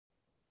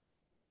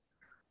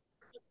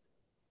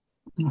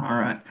All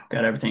right,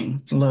 got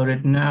everything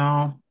loaded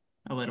now.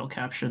 Oh, it'll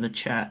capture the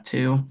chat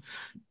too.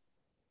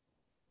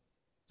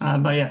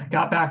 But yeah,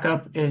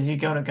 Gotbackup is you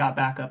go to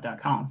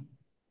gotbackup.com.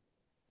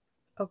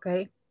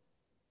 Okay.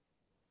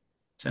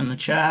 It's in the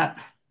chat,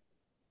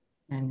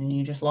 and then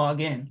you just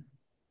log in.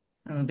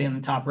 It'll be in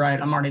the top right.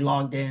 I'm already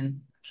logged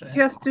in. So Do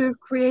you have to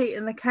create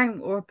an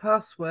account or a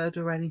password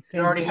or you anything?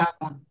 already have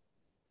one.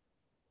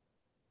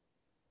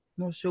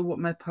 Not sure what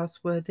my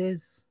password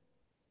is.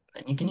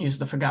 Then you can use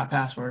the forgot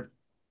password.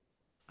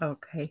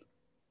 Okay.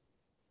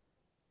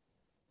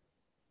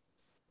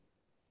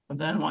 But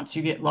then once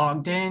you get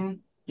logged in,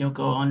 you'll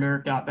go under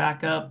Got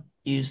Backup,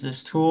 use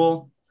this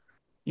tool.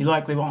 You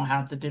likely won't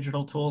have the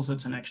digital tools.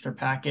 It's an extra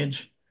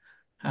package.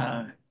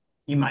 Uh,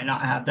 you might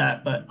not have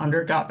that, but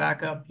under Got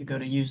Backup, you go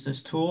to use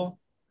this tool.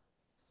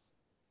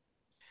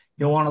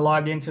 You'll want to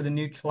log into the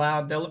new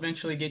cloud. They'll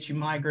eventually get you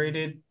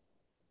migrated,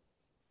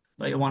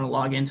 but you'll want to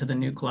log into the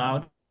new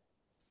cloud.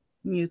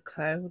 New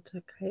cloud.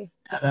 Okay.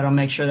 That'll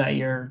make sure that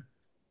your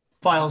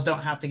files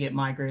don't have to get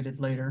migrated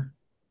later.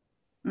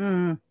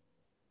 Mm.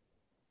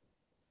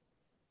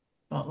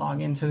 But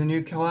log into the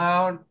new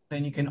cloud,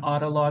 then you can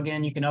auto log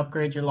in. You can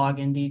upgrade your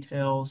login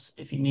details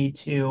if you need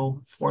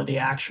to for the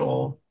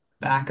actual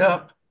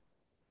backup.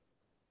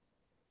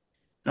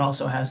 It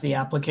also has the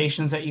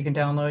applications that you can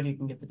download. You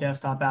can get the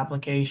desktop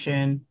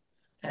application,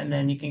 and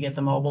then you can get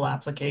the mobile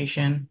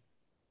application.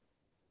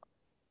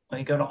 When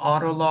you go to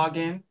auto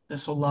login,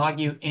 this will log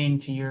you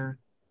into your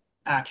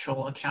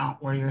actual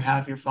account where you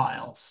have your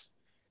files.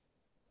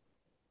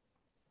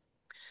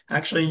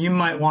 Actually, you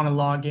might want to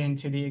log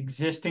into the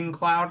existing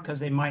cloud because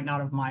they might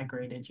not have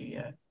migrated you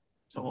yet.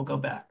 So we'll go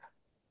back.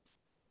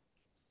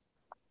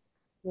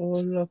 Or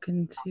log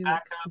into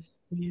Backup,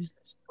 existing. use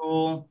this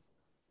tool,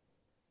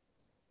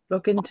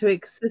 Log into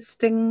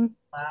existing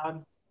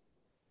cloud.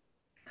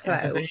 Yeah,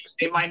 because they, cloud.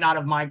 they might not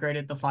have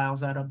migrated the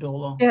files that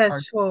Abdullah Yeah,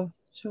 are. sure,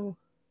 sure.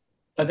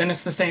 But then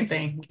it's the same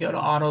thing. You go to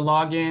auto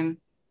login,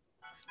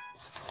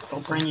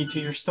 it'll bring you to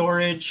your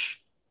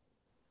storage.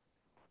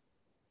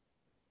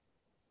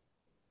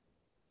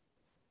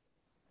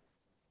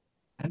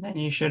 And then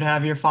you should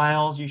have your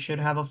files. You should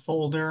have a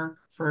folder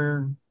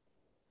for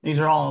these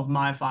are all of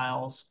my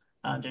files,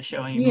 just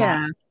showing you mine.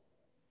 Yeah.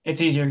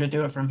 It's easier to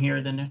do it from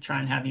here than to try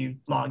and have you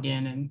log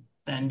in and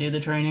then do the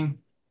training.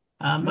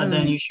 But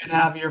then Mm. you should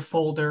have your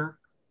folder.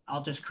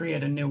 I'll just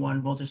create a new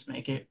one. We'll just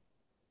make it.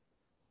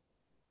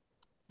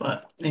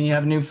 But then you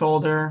have a new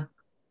folder.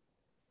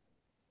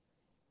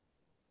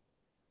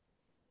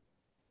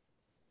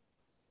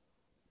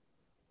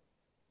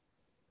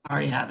 I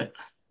already have it.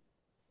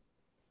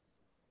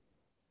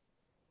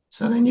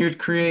 So then you'd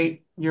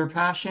create your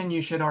passion.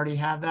 You should already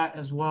have that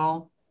as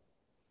well.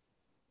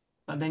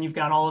 But then you've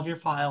got all of your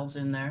files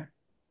in there.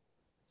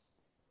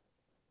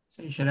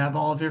 So you should have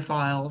all of your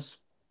files.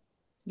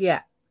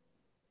 Yeah.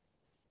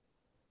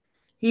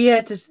 He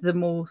edited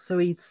them all, so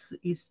he's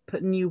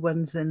put new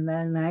ones in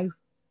there now.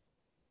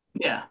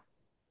 Yeah.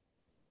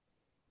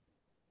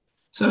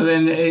 So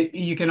then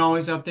you can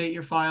always update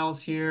your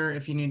files here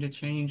if you need to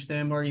change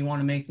them or you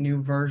want to make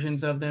new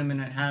versions of them and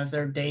it has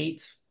their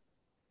dates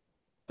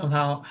of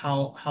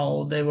how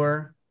old they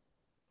were.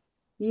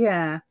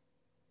 Yeah.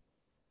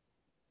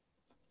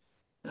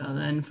 So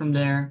then from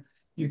there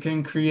you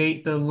can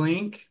create the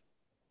link.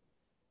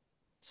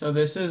 So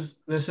this is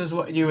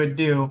what you would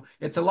do.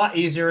 It's a lot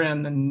easier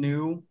in the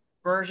new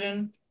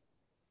version,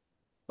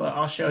 but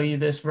I'll show you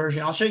this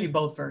version. I'll show you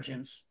both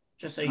versions,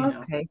 just so you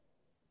know. Okay.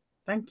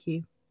 Thank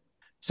you.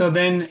 So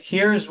then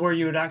here's where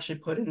you would actually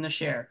put in the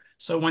share.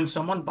 So when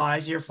someone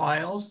buys your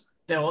files,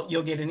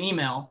 you'll get an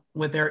email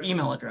with their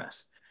email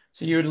address.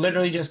 So you would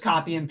literally just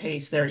copy and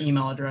paste their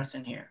email address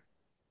in here.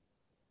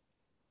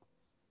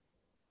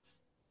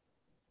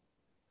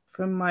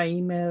 From my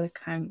email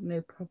account,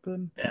 no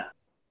problem. Yeah.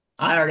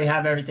 I already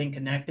have everything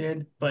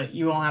connected, but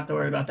you won't have to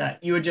worry about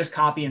that. You would just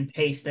copy and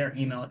paste their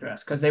email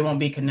address because they won't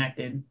be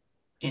connected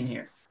in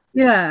here.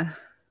 Yeah.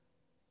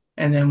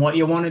 And then what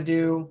you want to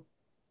do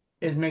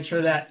is make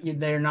sure that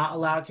they're not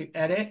allowed to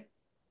edit.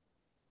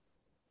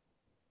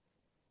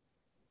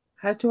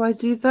 How do I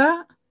do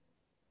that?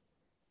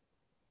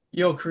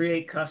 You'll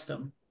create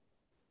custom.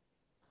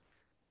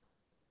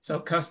 So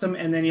custom,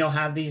 and then you'll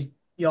have these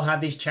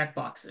check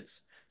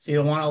boxes. So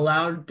you'll want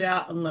allow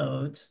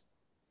downloads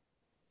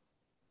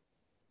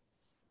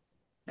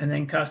and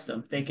then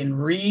custom. They can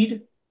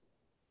read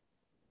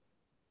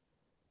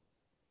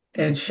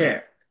and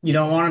share. You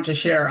don't want them to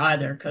share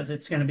either because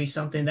it's going to be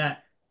something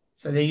that,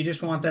 so that you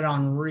just want that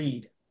on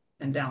read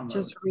and download.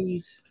 Just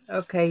read.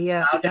 Okay,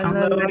 yeah. Allow And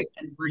download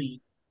and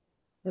read.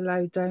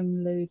 allow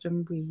download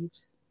and read.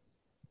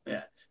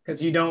 Yeah,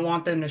 because you don't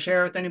want them to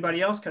share with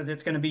anybody else because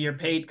it's going to be your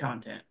paid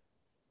content.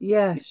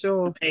 Yeah, You have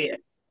sure. to pay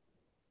it.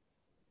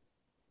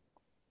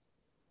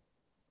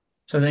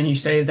 So then you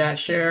save that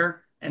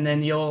share and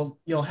then you'll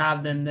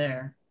have them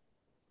there.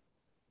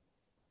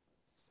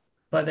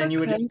 But then you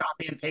would just Okay.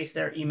 copy and paste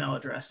their email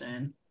address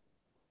in.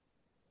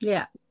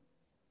 Yeah.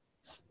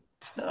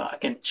 So I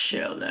can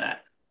show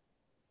that.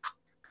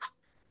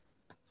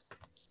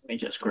 me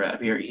just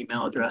grab your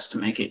email address to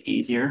make it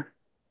easier.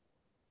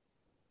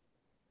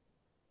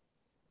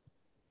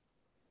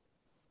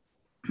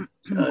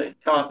 So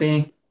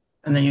copy,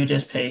 and then you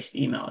just paste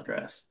email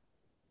address.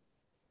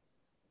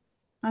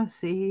 I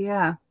see.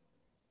 Yeah.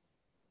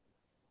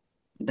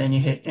 Then you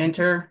hit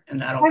enter,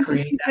 and that'll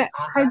create that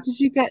How contact. did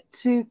you get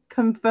to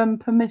confirm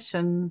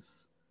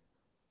permissions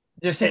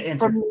Just hit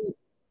from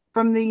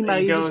enter. the So email?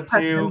 you You go just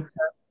press enter. to,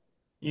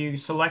 you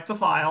select the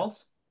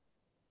files.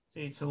 So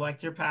you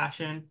select your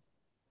passion,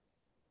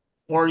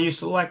 or you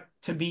select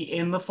to be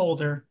in the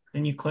folder.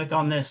 Then you click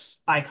on this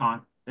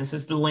icon. This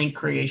is the link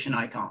creation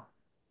icon.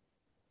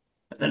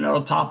 Then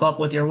it'll pop up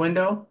with your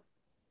window.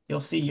 You'll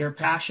see your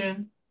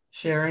passion,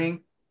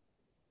 sharing,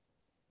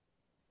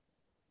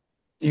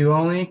 view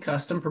only,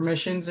 custom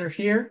permissions are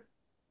here,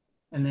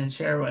 and then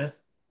share with.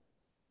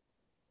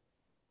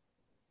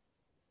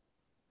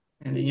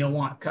 And then you'll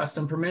want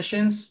custom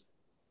permissions,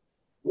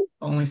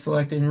 only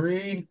selecting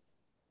read,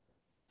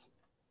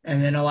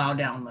 and then allow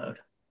download.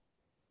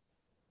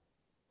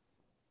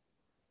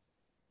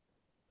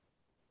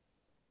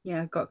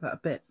 Yeah, I got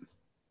that bit.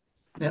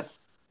 Yep.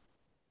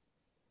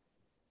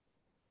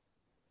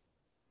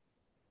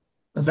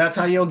 Because that's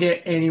how you'll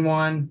get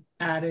anyone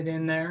added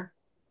in there.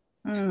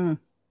 Mm,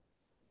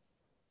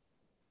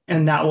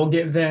 And that will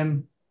give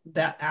them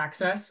that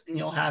access, and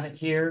you'll have it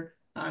here.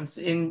 It's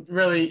in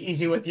really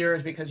easy with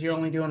yours because you're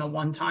only doing a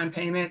one-time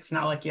payment. It's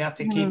not like you have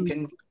to keep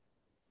mm,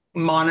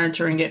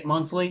 monitoring it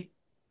monthly,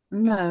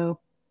 no,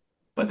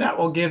 but that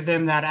will give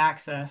them that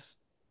access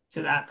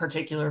to that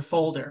particular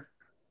folder.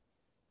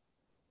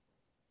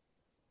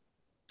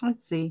 I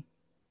see.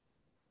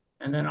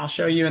 And then I'll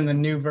show you in the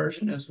new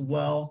version as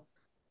well.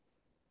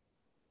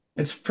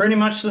 It's pretty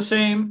much the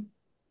same.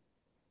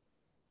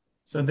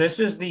 So this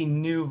is the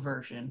new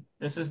version.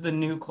 This is the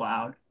new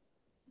cloud.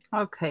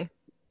 Okay.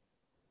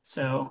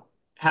 So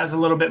it has a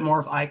little bit more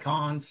of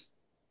icons,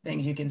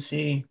 things you can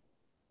see,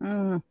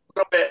 Mm, a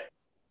little bit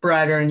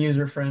brighter and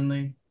user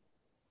friendly.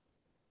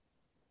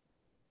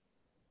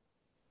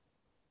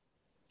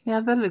 yeah,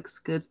 that looks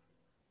good.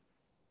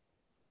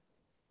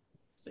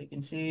 So you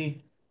can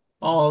see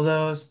all of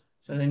those.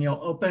 So then you'll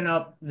open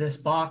up this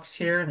box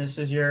here. This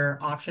is your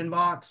option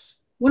box.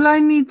 Will I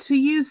need to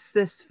use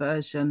this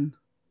version?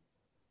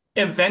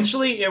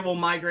 Eventually, it will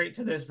migrate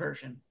to this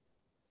version,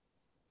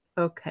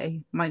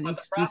 Okay, might but need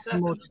the to do some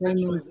process more is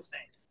essentially training. the same.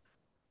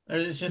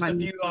 There's just Might a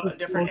need few to do some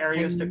different more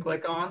areas to training.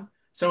 click on.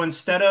 So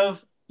instead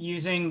of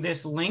using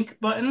this link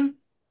button,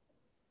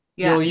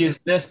 Yeah. you'll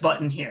use this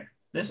button here.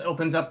 This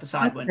opens up the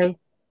side window. Okay.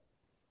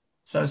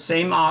 So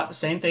same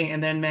thing,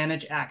 and then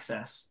manage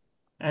access.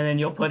 And then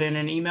you'll put in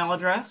an email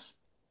address.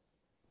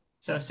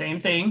 So same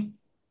thing,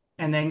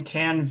 and then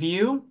can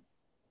view,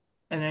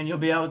 and then you'll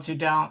be able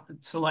to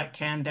select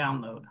can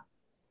download.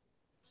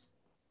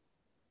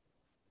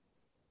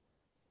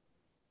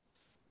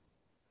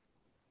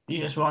 You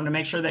just want to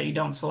make sure that you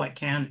don't select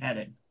can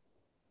edit.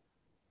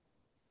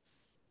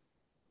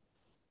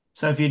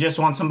 So if you just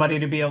want somebody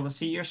to be able to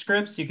see your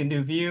scripts, you can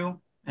do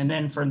view. And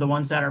then for the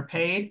ones that are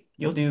paid,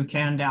 you'll do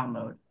can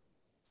download.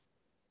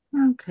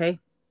 Okay.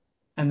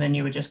 And then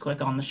you would just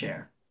click on the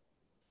share.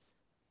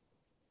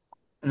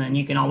 And then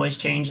you can always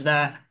change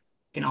that.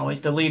 You can always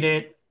delete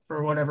it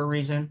for whatever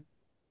reason.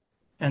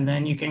 And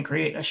then you can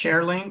create a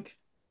share link,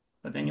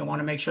 but then you'll want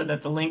to make sure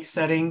that the link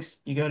settings,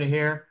 you go to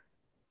here.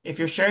 If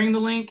you're sharing the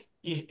link,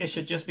 it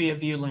should just be a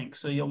view link.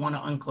 So you'll want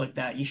to unclick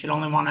that. You should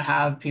only want to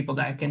have people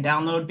that can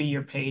download be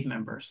your paid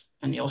members,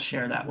 and you'll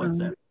share that with Mm,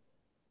 them.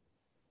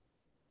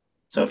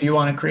 So if you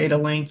want to create a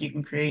link,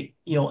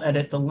 you'll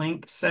edit the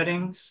link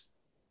settings,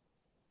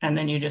 and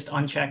then you just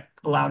uncheck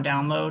allow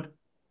download.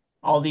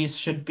 All these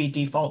should be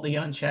defaultly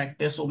unchecked.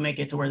 This will make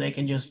it to where they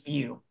can just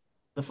view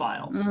the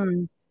files.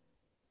 mm.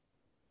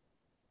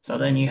 So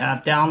then you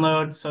have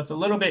download. So it's a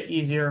little bit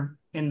easier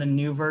in the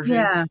new version.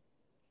 Yeah.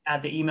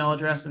 Add the email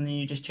address, and then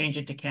you just change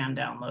it to can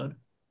download.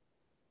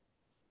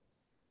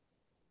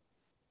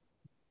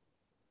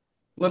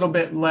 A little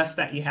bit less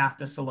that you have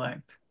to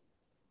select.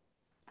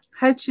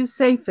 How'd you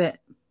save it?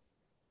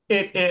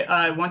 It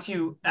once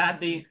you add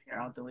the here,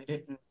 I'll delete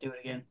it and do it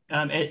again.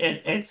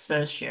 It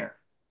says share.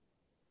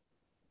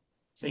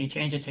 So you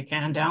change it to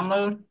can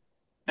download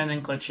and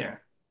then click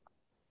share.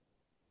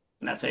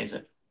 And that saves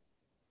it.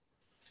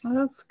 Oh,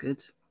 that's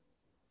good.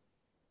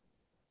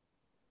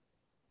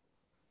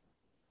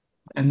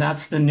 And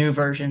that's the new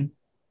version.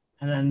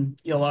 And then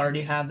you'll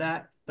already have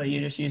that, but you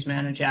just use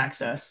manage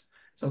access.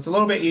 So it's a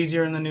little bit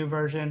easier in the new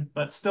version,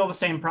 but still the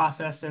same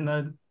process in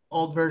the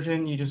old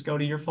version. You just go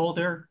to your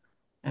folder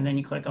and then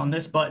you click on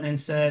this button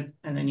instead,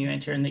 and then you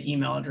enter in the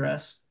email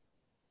address.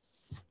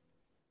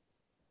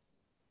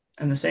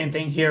 And the same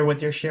thing here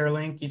with your share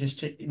link. You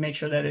just make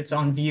sure that it's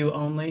on view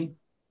only,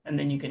 and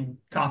then you can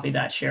copy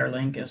that share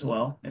link as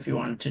well if you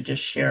wanted to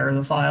just share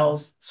the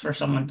files for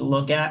someone to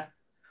look at.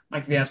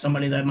 Like if you have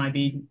somebody that might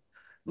be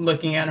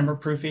looking at them or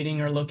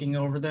proofreading or looking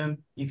over them,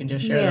 you can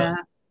just share Yeah. those.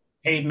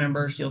 Paid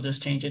members, you'll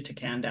just change it to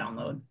can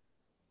download.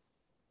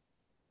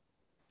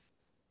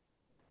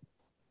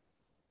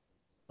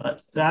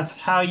 But that's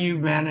how you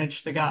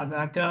manage the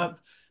Gotbackup.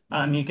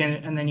 You can,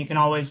 and then you can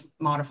always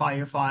modify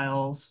your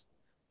files.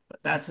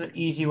 But that's the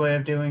easy way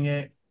of doing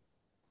it.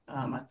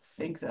 I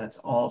think that's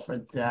all for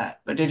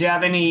that. But did you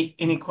have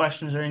any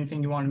questions or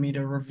anything you wanted me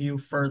to review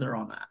further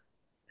on that?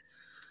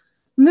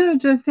 No, I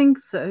don't think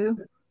so.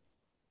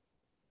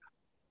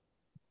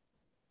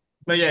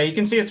 But yeah, you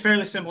can see it's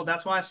fairly simple.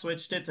 That's why I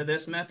switched it to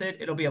this method.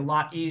 It'll be a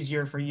lot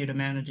easier for you to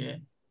manage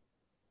it.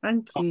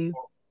 Thank you.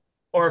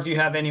 Or if you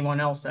have anyone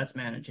else that's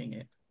managing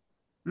it.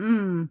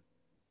 Mm,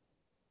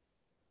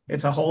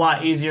 It's a whole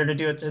lot easier to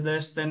do it to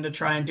this than to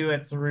try and do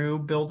it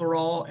through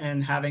Builderall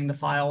and having the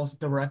files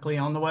directly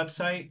on the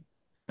website.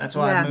 That's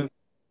why I yeah, moved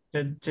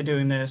to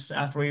doing this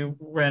after we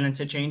ran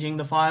into changing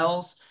the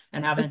files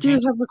and I having to do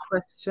change. have a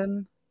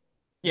question.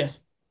 Yes.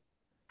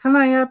 Can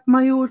I add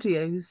my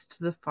audios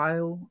to the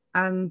file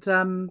and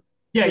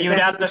Yeah, the you would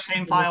add guest the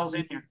same files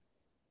in ability? here.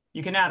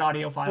 You can add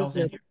audio Oh, files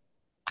in good. here.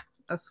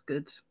 That's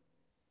good.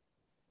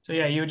 So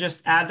yeah, you would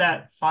just add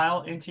that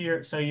file into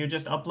your, so you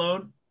just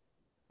upload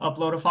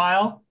a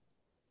file,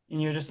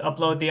 and you just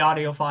upload the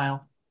audio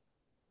file.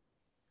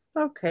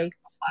 Okay.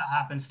 File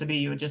happens to be,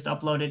 you would just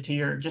upload it to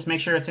your, just make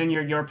sure it's in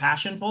your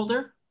passion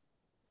folder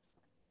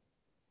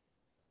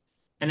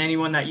and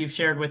anyone that you've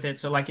shared with it.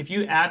 So like if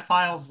you add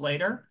files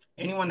later,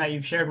 anyone that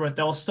you've shared with,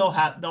 they'll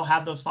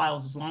have those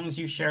files as long as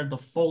you shared the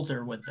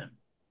folder with them.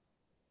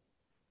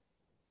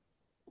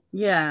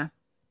 Yeah.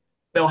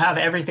 They'll have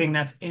everything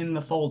that's in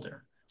the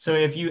folder. So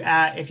if you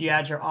add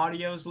your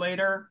audios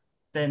later,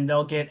 then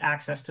they'll get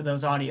access to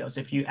those audios.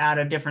 If you add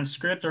a different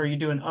script or you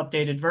do an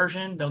updated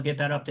version, they'll get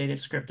that updated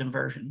script and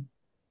version.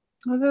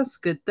 Oh, that's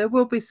good. There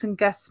will be some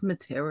guest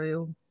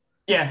material.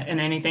 Yeah, and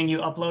anything you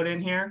upload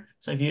in here.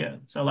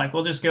 So like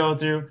we'll just go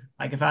through,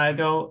 like if I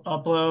go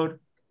upload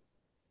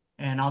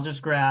and I'll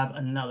just grab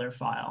another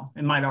file.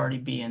 It might already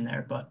be in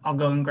there, but I'll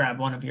go and grab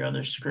one of your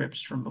other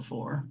scripts from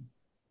before.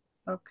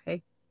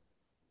 Okay.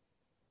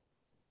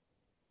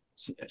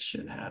 See, I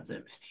should have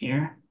them in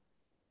here.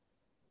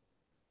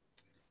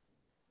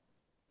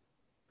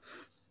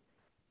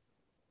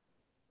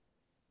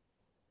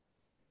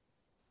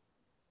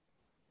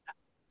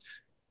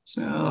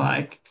 So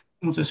like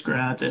we'll just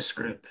grab this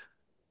script.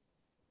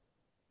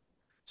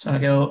 So I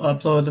go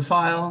upload the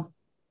file,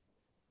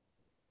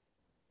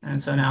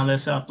 and so now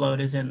this upload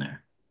is in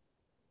there.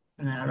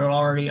 And then it'll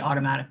already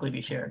automatically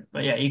be shared.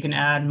 But yeah, you can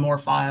add more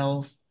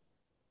files.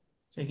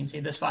 So you can see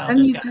this file Can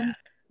just you got added.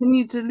 can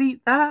you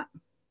delete that?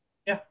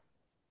 Yeah,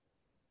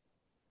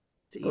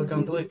 It's click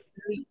on easy to delete.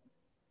 delete.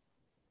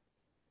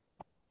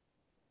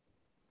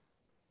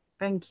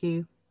 Thank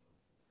you.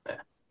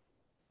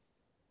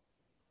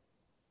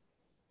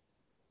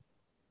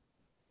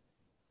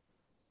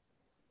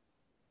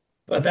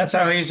 But that's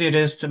how easy it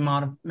is to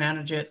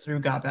manage it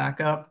through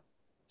Gotbackup,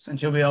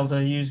 since you'll be able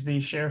to use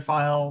these share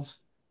files.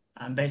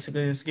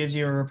 Basically, this gives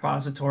you a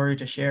repository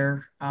to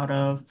share out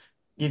of,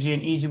 gives you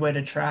an easy way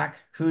to track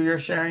who you're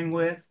sharing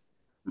with.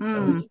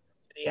 So Mm,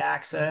 the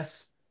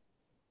access,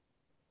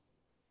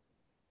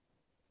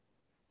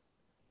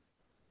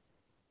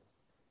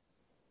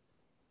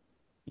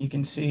 you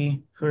can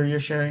see who you're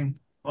sharing.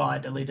 Well, I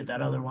deleted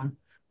that other one,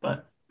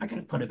 but I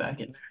can put it back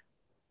in there.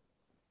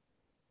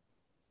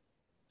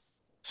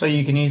 So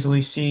you can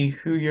easily see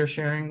who you're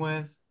sharing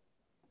with.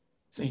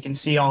 So you can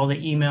see all the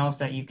emails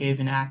that you've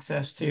given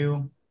access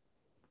to.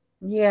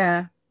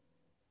 yeah.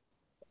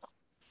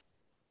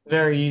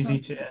 Very Oh, easy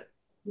to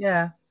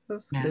yeah.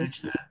 That's good.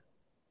 manage that.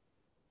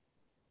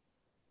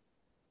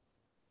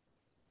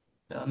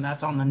 And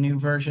that's on the new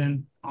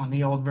version. On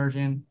the old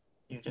version,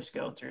 you just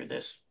go through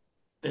this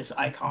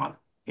icon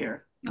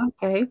here,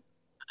 Okay.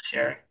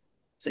 sharing.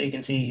 So you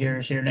can see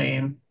here's your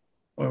name,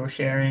 where we're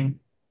sharing.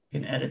 You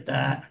can edit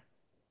that.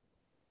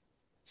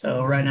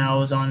 So right now it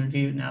was on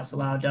view, now it's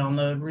allowed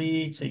download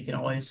read. So you can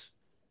always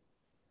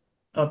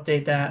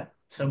update that.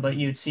 So, but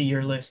you'd see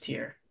your list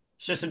here.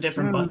 It's just a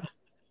different Mm, button.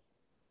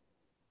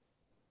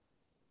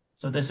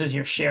 So this is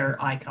your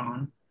share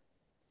icon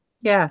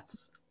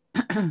yes.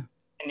 in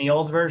the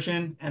old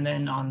version, and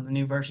then on the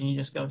new version, you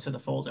just go to the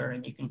folder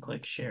and you can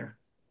click share.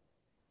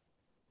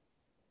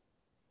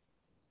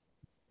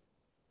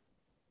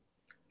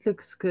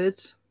 Looks good.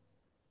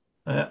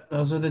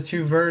 Those are the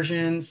two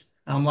versions.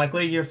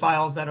 Likely your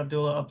files that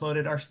Abdullah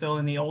uploaded are still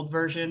in the old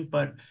version,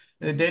 but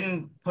they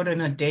didn't put in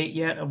a date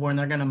yet of when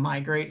they're going to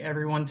migrate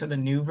everyone to the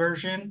new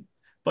version.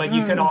 But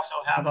you could Mm, also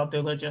have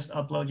Abdullah just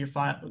upload your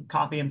file,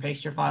 copy and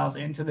paste your files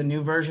into the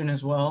new version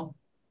as well,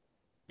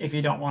 if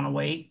you don't want to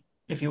wait.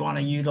 If you want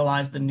to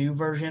utilize the new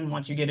version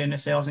once you get into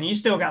sales, and you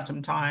still got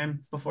some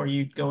time before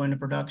you go into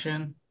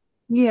production.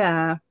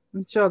 yeah.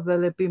 I'm sure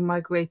they'll have been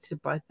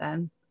migrated by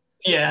then.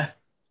 Yeah,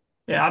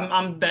 yeah,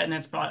 I'm betting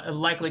it's probably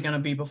likely going to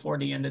be before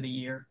the end of the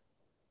year.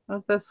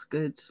 Oh, that's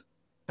good.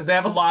 Because they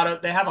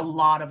have a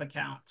lot of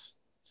accounts.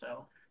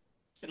 So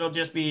it'll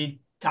just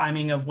be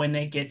timing of when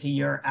they get to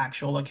your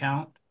actual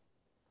account.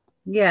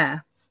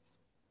 Yeah.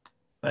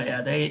 But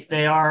yeah,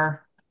 they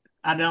are,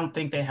 I don't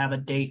think they have a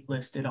date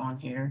listed on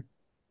here.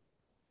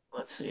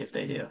 Let's see if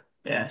they do.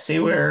 Yeah, see,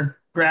 we're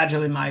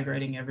gradually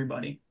migrating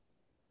everybody.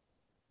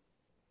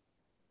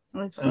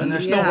 I And they're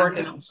see. still Yeah.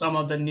 working on some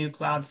of the new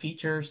cloud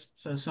features.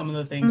 So some of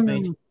the things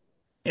Mm,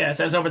 yeah, it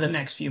says over the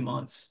next few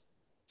months.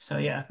 So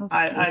yeah, that's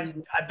I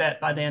good. I, I bet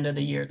by the end of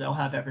the year they'll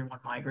have everyone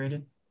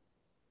migrated.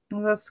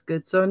 Well, that's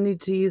good. So I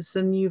need to use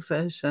the new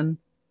version.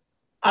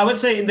 I would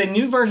say the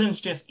new version's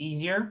just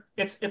easier.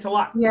 It's a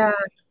lot Yeah.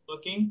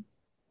 looking.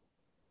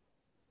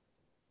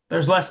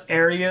 There's less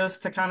areas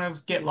to kind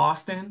of get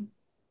lost in.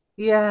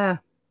 Yeah.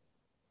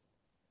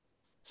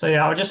 So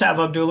yeah, I would just have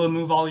Abdullah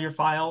move all your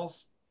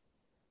files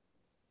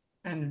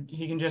and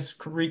he can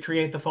just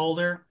recreate the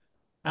folder.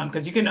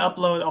 Because you can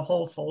upload a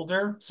whole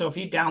folder. So if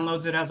he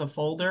downloads it as a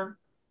folder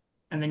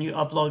and then you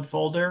upload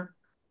folder,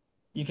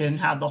 you can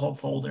have the whole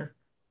folder.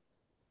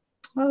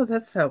 Oh,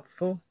 that's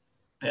helpful.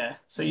 Yeah.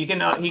 So you can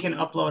he can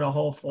upload a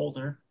whole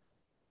folder.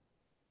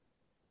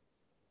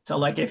 So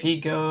like if he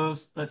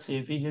goes, let's see,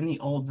 if he's in the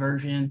old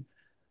version,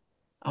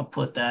 I'll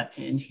put that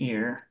in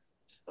here.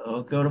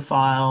 So go to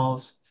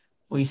files,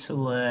 we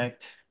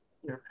select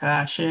your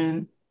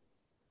passion,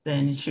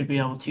 then you should be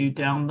able to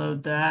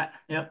download that.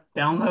 Yep,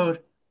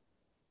 download.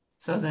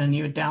 So then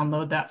you would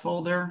download that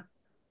folder.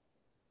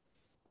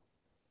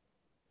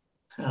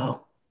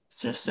 So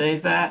let's just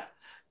save that,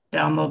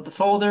 download the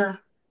folder,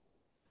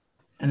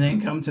 and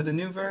then come to the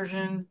new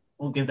version.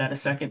 We'll give that a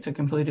second to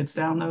complete its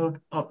download,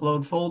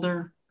 upload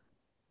folder.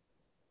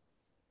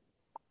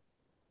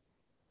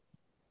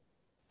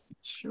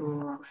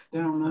 Sure,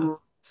 downloads.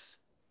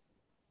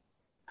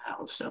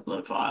 I'll just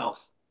upload file.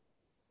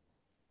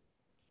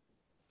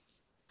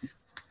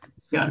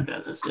 Got it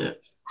as a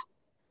zip.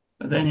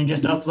 But then you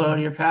just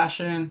upload your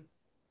passion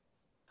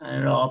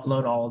and it'll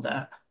upload all of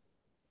that.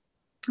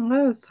 Oh,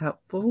 that's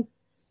helpful.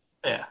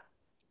 Yeah.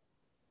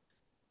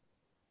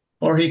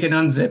 Or he can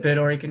unzip it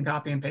or he can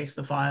copy and paste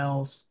the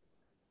files.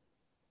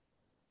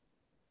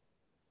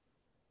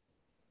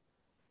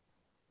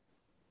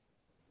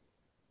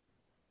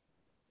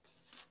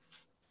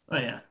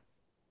 But yeah,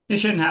 you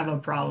shouldn't have a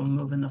problem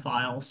moving the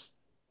files.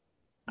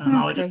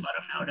 I would just Okay.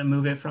 let him know to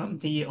move it from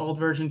the old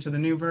version to the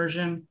new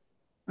version.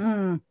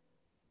 Mm.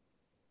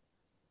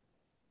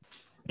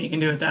 You can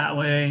do it that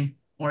way,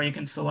 or you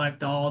can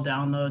select all,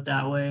 download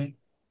that way.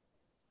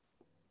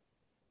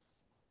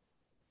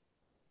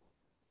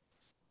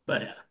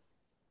 But yeah,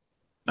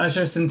 that's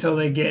just until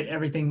they get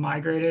everything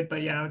migrated.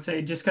 But yeah, I would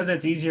say just because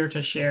it's easier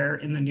to share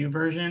in the new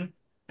version,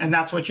 and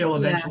that's what you'll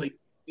Yeah. eventually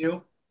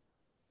do.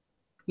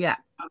 Yeah.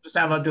 I'll just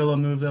have Abdullah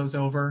move those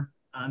over.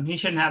 He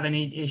shouldn't have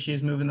any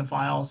issues moving the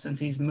files since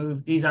he's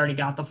already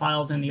got the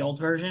files in the old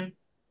version.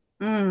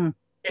 Mm.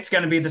 It's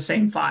going to be the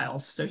same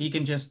files, so he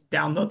can just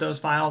download those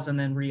files and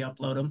then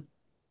re-upload them.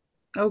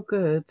 Oh,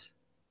 good.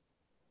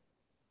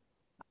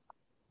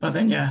 But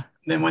then yeah,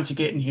 then once you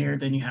get in here,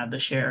 then you have the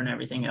share and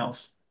everything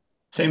else.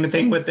 Same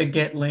thing with the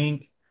get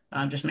link.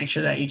 Just make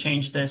sure that you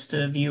change this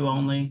to view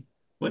only,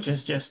 which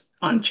is just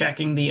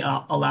unchecking the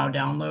allow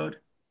download.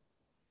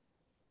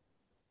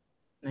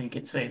 Then you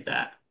can save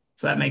that.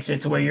 So that makes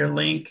it to where your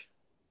link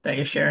that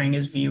you're sharing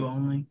is view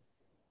only.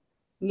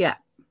 Yeah.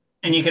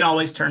 And you can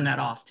always turn that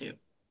off too.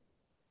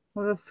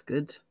 Well, that's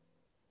good.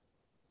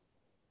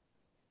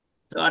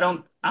 So I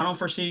don't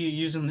foresee you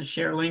using the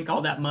share link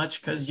all that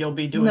much because you'll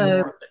be doing No,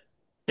 more of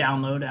the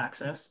download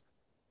access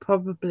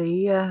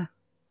probably. Yeah.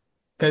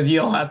 because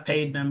you'll have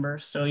paid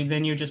members. So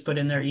then you just put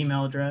in their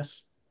email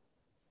address.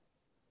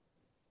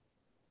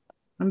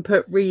 And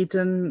put read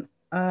and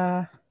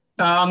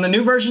On the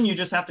new version, you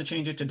just have to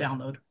change it to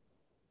download.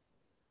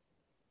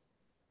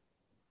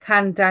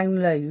 can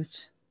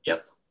download.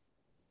 Yep.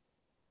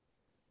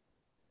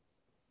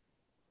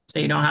 So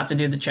you don't have to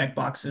do the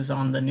checkboxes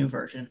on the new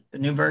version. The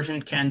new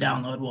version can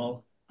download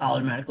will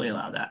automatically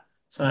allow that.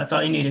 So that's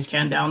all you need is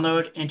can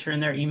download, enter in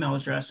their email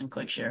address, and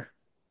click share.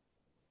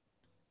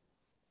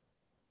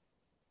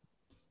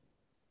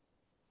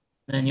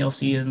 Then you'll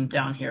see them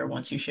down here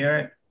once you share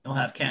it. You'll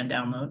have can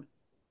download.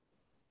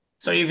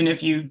 So even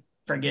if you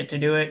forget to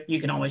do it, you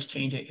can always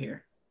change it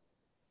here.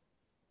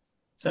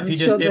 So if I'm you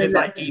just sure did they'll it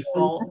by let me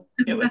default,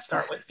 it know. would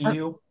start with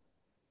view.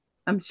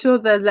 I'm sure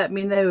they'll let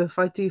me know if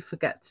I do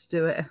forget to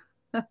do it.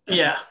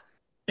 Yeah.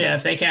 Yeah,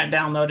 if they can't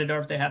download it or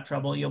if they have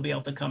trouble, you'll be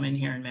able to come in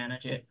here and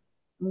manage it.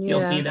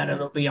 You'll see Yeah. that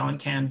it'll be on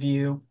can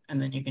view,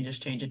 and then you can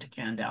just change it to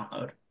can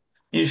download.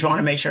 You just want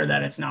to make sure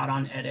that it's not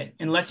on edit.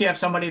 Unless you have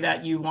somebody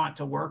that you want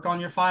to work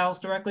on your files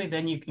directly,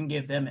 then you can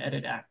give them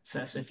edit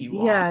access if you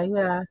want. Yeah.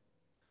 Yeah.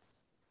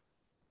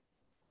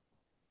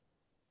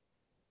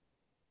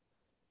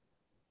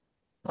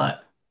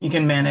 But you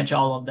can manage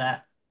all of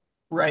that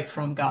right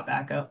from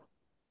Gotbackup.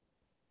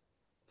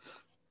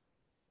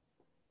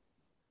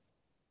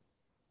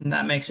 And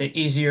that makes it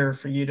easier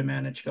for you to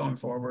manage going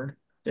forward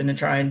than to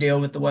try and deal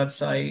with the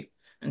website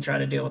and try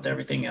to deal with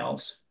everything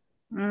else.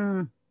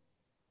 Mm,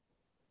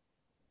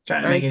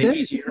 Trying to very make it good.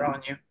 easier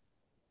on you.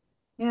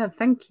 Yeah.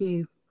 Thank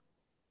you.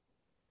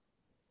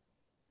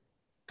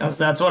 Because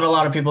that's what a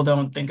lot of people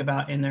don't think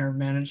about in their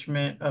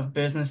management of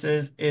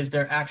businesses is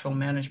their actual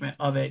management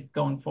of it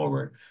going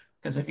forward.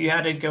 Because if you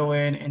had to go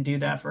in and do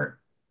that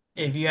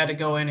if you had to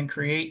go in and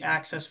create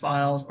access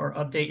files or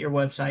update your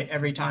website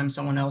every time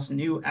someone else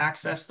new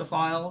accessed the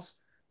files,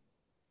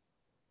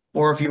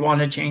 Or if you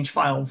want to change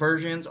file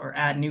versions or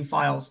add new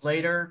files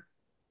later,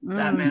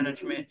 that Mm.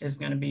 management is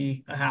going to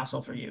be a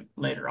hassle for you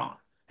later on.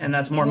 And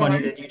that's more Yeah.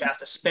 money that you'd have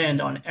to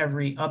spend on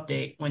every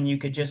update when you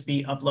could just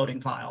be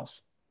uploading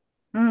files.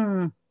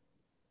 Mm.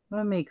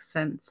 That makes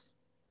sense.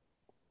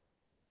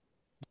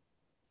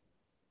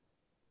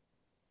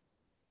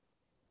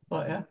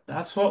 But yeah,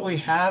 that's what we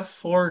have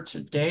for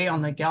today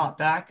on the Got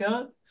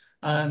Backup.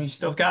 You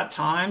still got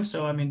time,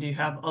 so I mean, do you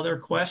have other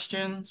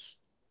questions?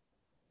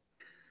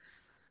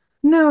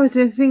 No, I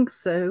don't think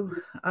so.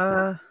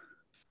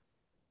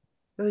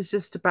 It was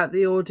just about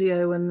the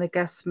audio and the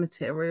guest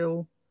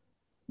material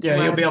Yeah, to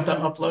you'll be add able to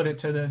in. upload it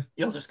to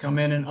you'll just come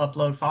in and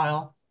upload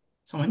file.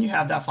 So when you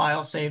have that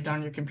file saved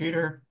on your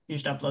computer, you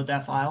just upload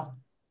that file.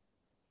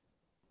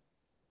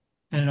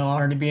 And it'll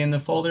already be in the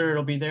folder.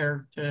 It'll be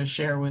there to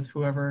share with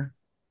whoever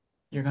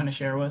you're going to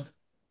share with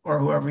or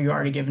whoever you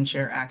already given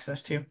share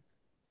access to.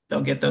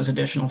 They'll get those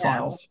additional Yeah.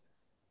 files.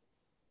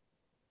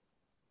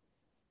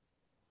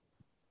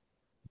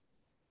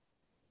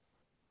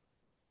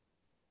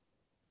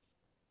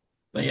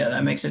 But yeah,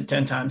 that makes it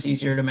 10 times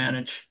easier to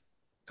manage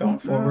going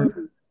forward.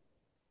 Mm.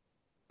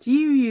 Do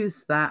you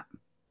use that?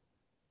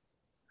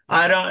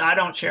 I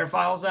don't share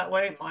files that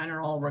way. Mine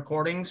are all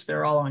recordings.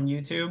 They're all on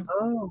YouTube.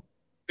 Oh,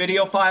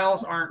 Video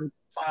files aren't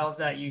files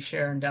that you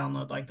share and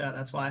download like that.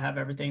 That's why I have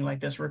everything like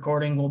this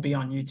recording will be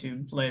on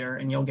YouTube later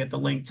and you'll get the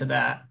link to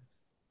that.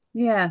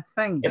 yeah,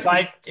 If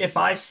thanks.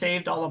 I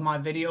saved all of my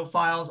video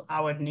files,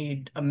 I would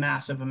need a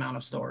massive amount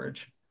of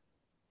storage.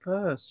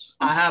 Gosh.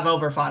 I have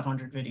over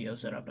 500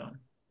 videos that I've done.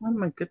 Oh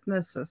my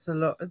goodness, that's a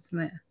lot, isn't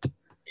it?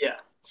 Yeah.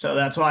 So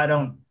that's why I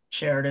don't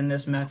share it in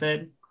this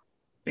method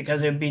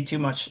because it'd be too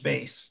much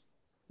space.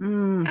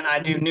 Mm, And I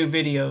do new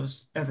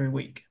videos every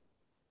week.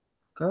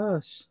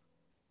 gosh.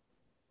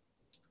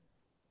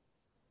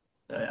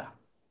 So yeah.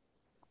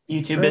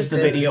 YouTube Very is the good.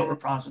 video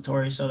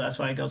repository, so that's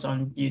why it goes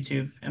on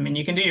YouTube. I mean,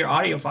 you can do your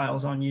audio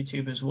files on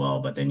YouTube as well,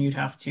 but then you'd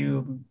have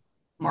to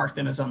mark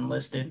them as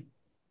unlisted.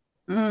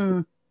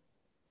 Mm,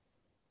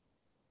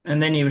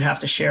 And then you would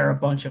have to share a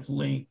bunch of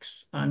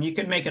links. You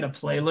could make it a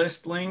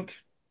playlist link,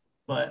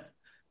 but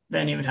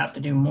then you would have to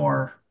do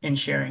more in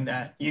sharing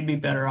that. You'd be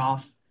better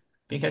off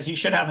because you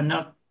should have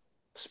enough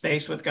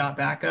space with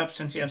Gotbackup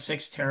since you have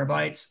 6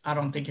 TB. I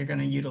don't think you're going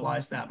to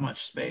utilize that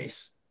much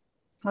space.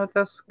 oh,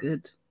 that's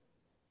good.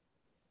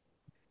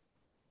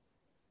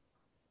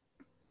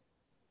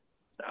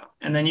 So,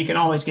 and then you can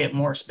always get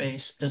more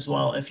space as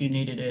well if you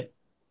needed it.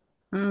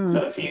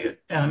 Mm, So if you,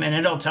 and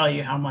it'll tell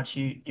you how much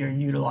you're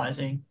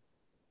utilizing.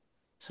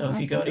 So if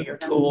you that's go to good your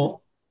then.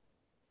 tool,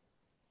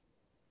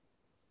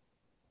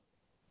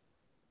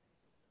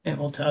 it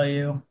will tell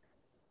you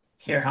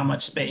here how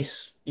much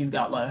space you've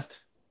got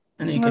left.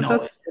 And then you Well, can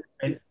always, that's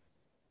good.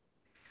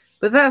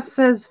 But that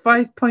says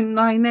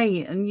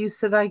 5.98, and you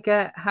said I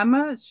get how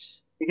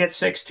much? you get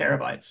 6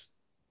 TB.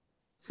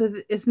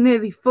 So it's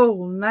nearly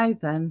full now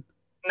then.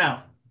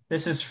 No,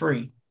 this is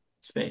free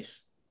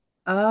space.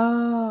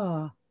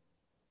 Ah,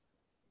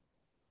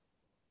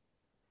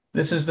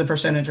 This is the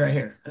percentage right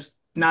here. There's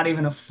not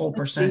even a full I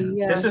see. percent.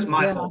 Yeah, This is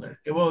my yeah. folder.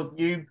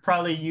 You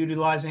probably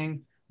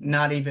utilizing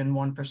not even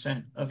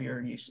 1% of your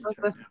Oh, usage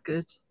right that's now.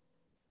 good.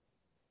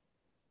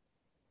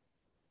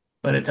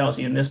 But it tells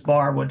you, and this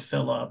bar would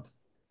fill up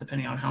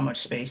depending on how much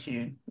space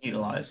you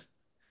utilize.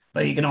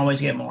 But you can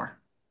always get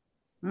more.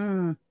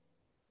 Mm,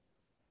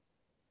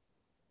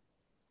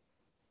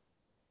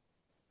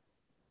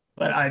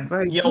 But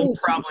very you'll good.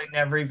 probably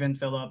never even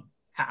fill up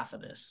half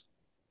of this.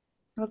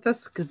 Oh,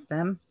 that's good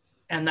then.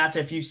 And that's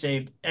if you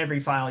saved every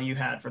file you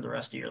had for the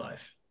rest of your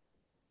life.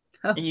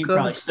 Oh, You God.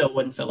 probably still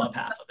wouldn't fill up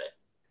half of it.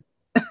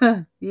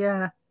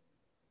 Yeah.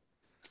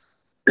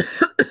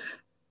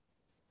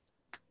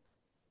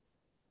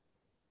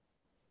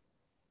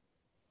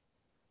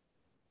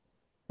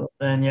 But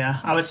then yeah,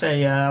 I would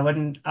say yeah,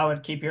 I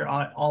would keep your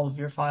all of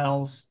your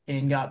files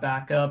in Got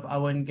Backup. I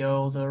wouldn't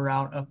go the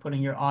route of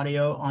putting your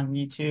audio on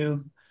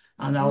YouTube.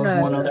 That was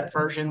one No. other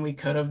version we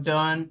could have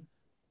done,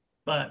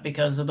 but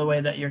because of the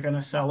way that you're going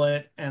to sell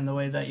it and the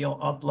way that you'll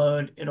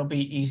upload, it'll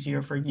be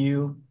easier for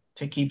you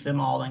to keep them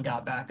all in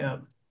Got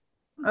Backup.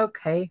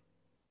 Okay.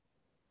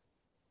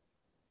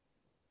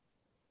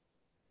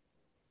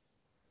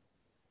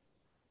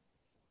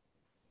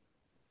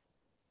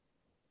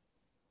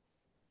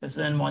 Because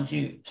then once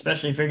you,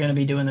 especially if you're going to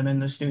be doing them in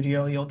the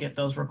studio, you'll get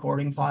those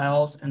recording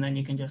files and then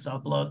you can just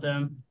upload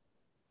them.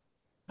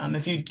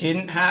 If you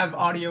didn't have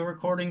audio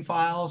recording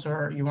files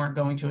or you weren't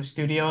going to a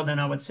studio, then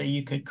I would say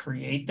you could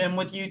create them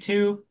with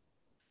YouTube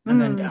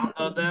and then Mm,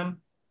 download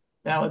them.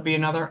 That would be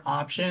another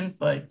option,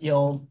 but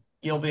you'll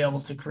be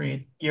able to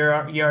create you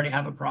already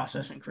have a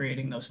process in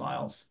creating those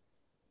files.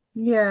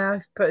 yeah,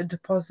 I've put a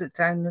deposit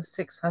down of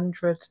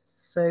 600,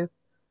 so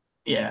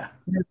Yeah.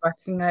 no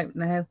backing out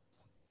now.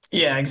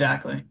 Yeah,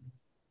 exactly.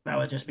 That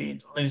would just be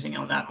losing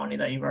on that money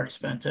that you've already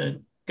spent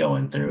to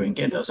going through and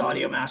get those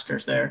audio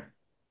masters there.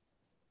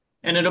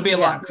 And it'll be a Yeah.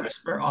 lot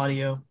crisper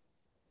audio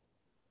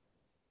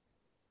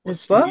with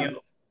With what?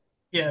 studio.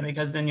 Yeah,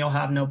 because then you'll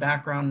have no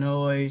background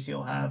noise.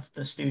 You'll have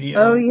the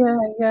Oh studio yeah,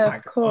 yeah,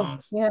 of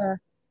course. microphones. Yeah.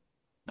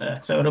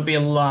 So it'll be a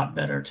lot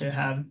better to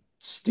have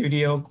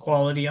studio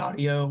quality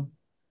audio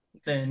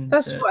than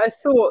That's to, what I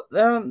thought.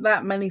 There aren't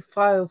that many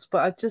files,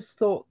 but I just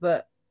thought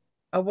that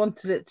I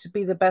wanted it to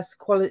be the best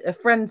quality. A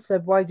friend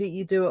said, "Why don't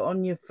you do it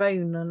on your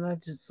phone?" And I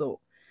just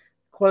thought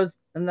quality.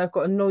 And I've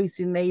got a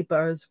noisy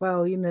neighbor as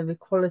well. You know, the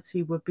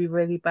quality would be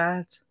really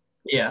bad.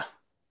 yeah.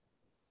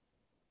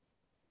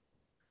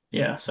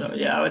 Yeah, so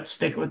yeah, I would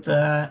stick with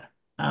that.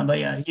 But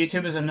yeah,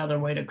 YouTube is another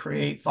way to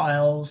create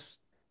files.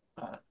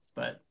 Uh,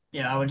 but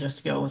yeah, I would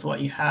just go with what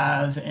you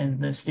have in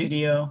the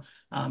studio.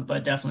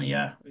 But definitely,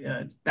 yeah,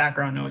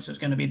 background noise is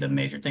going to be the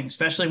major thing,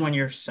 especially when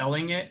you're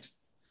selling it.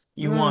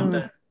 You want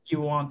Mm,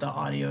 the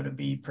audio to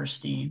be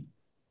pristine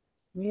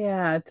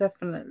yeah,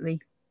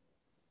 definitely,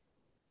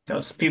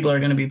 because people are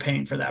going to be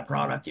paying for that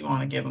product. You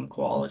want to give them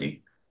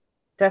quality.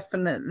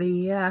 definitely,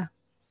 yeah.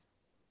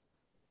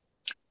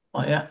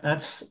 Well, yeah,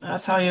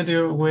 that's how you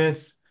do it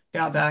with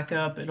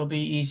Gotbackup. It'll be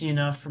easy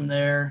enough from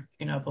there.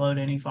 You can upload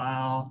any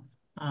file.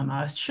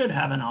 I should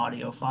have an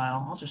audio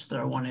file. I'll just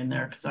throw one in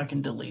there because I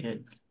can delete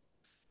it.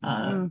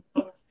 Mm,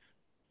 But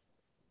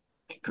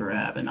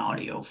grab an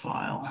audio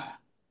file.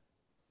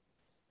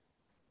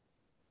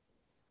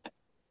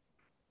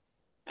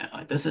 Yeah,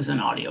 like this is an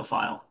audio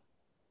file.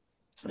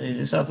 So you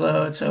just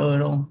upload, so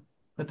it'll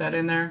put that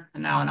in there,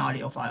 and now an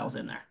audio file's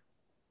in there.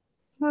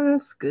 well,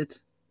 that's good.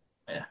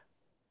 Yeah,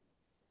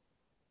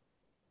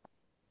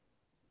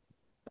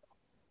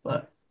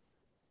 but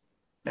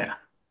yeah,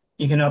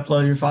 you can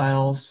upload your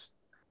files.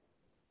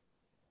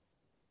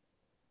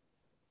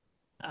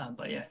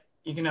 But yeah,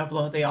 you can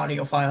upload the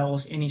audio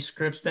files, any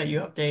scripts that you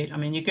update. I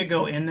mean, you could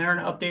go in there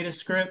and update a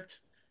script.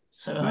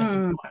 So like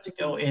if you Mm, want to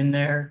go in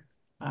there,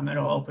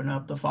 it'll open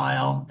up the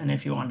file. And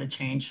if you want to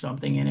change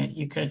something in it,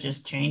 you could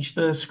just change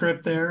the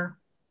script there.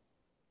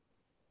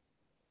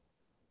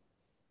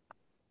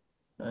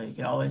 So you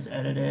can always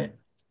edit it.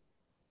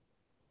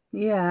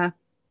 yeah,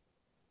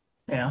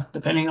 Yeah,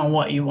 depending on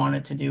what you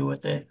wanted to do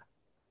with it.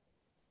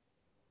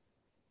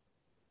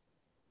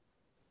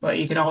 But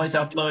you can always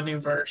upload new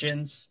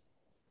versions.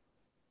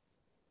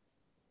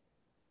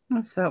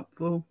 that's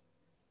helpful.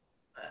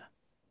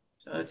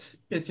 So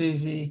it's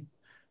easy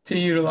to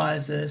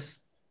utilize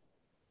this.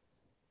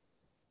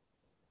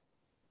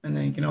 And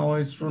then you can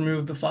always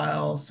remove the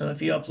files. So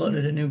if you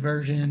uploaded a new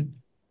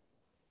version,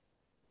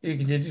 you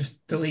can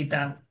just delete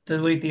that,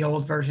 delete the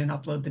old version,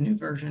 upload the new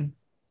version.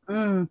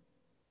 Mm,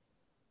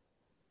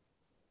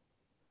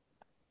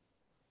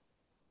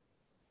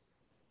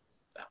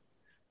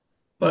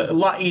 But a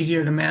lot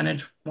easier to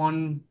manage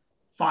one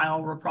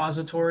file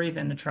repository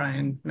than to try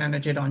and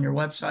manage it on your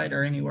website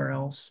or anywhere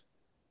else.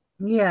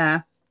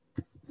 yeah.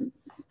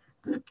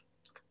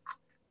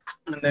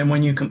 And then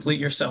when you complete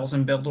your sales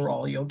and build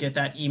role, you'll get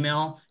that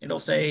email. It'll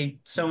say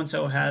so and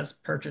so has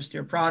purchased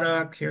your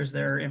product. Here's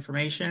their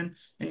information.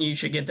 And you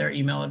should get their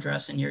email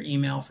address and your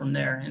email from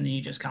there. And then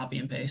you just copy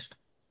and paste.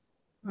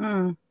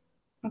 Mm,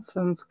 that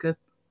sounds good.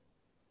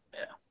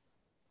 Yeah.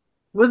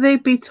 Will they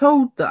be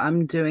told that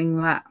I'm doing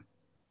that?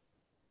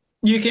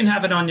 You can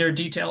have it on your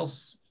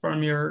details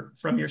from your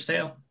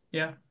sale.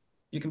 Yeah.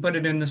 You can put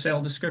it in the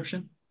sale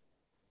description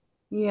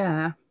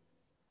Yeah.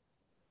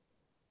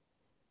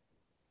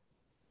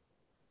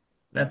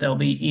 that they'll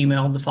be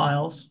emailed the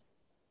files.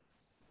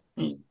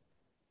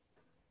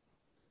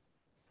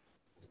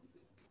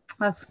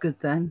 That's good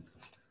then.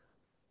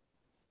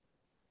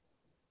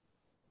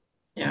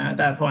 Yeah, at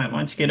that point,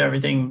 once you get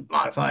everything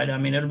modified, I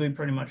mean, it'll be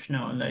pretty much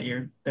known that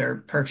they're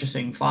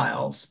purchasing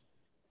files.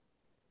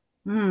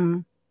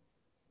 Hmm.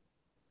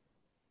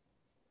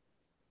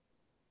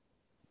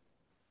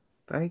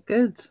 Very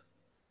good.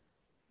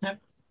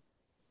 Yep.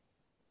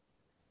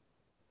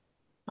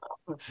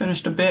 We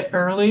finished a bit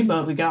early,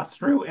 but we got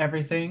through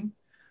everything.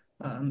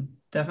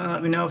 Definitely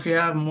let me know if you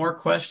have more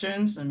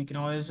questions, and you can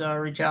always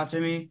reach out to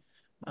me.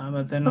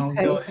 But then I'll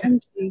go Okay, ahead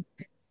thank you.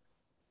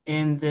 and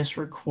end this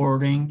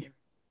recording. Give me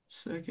a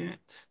second.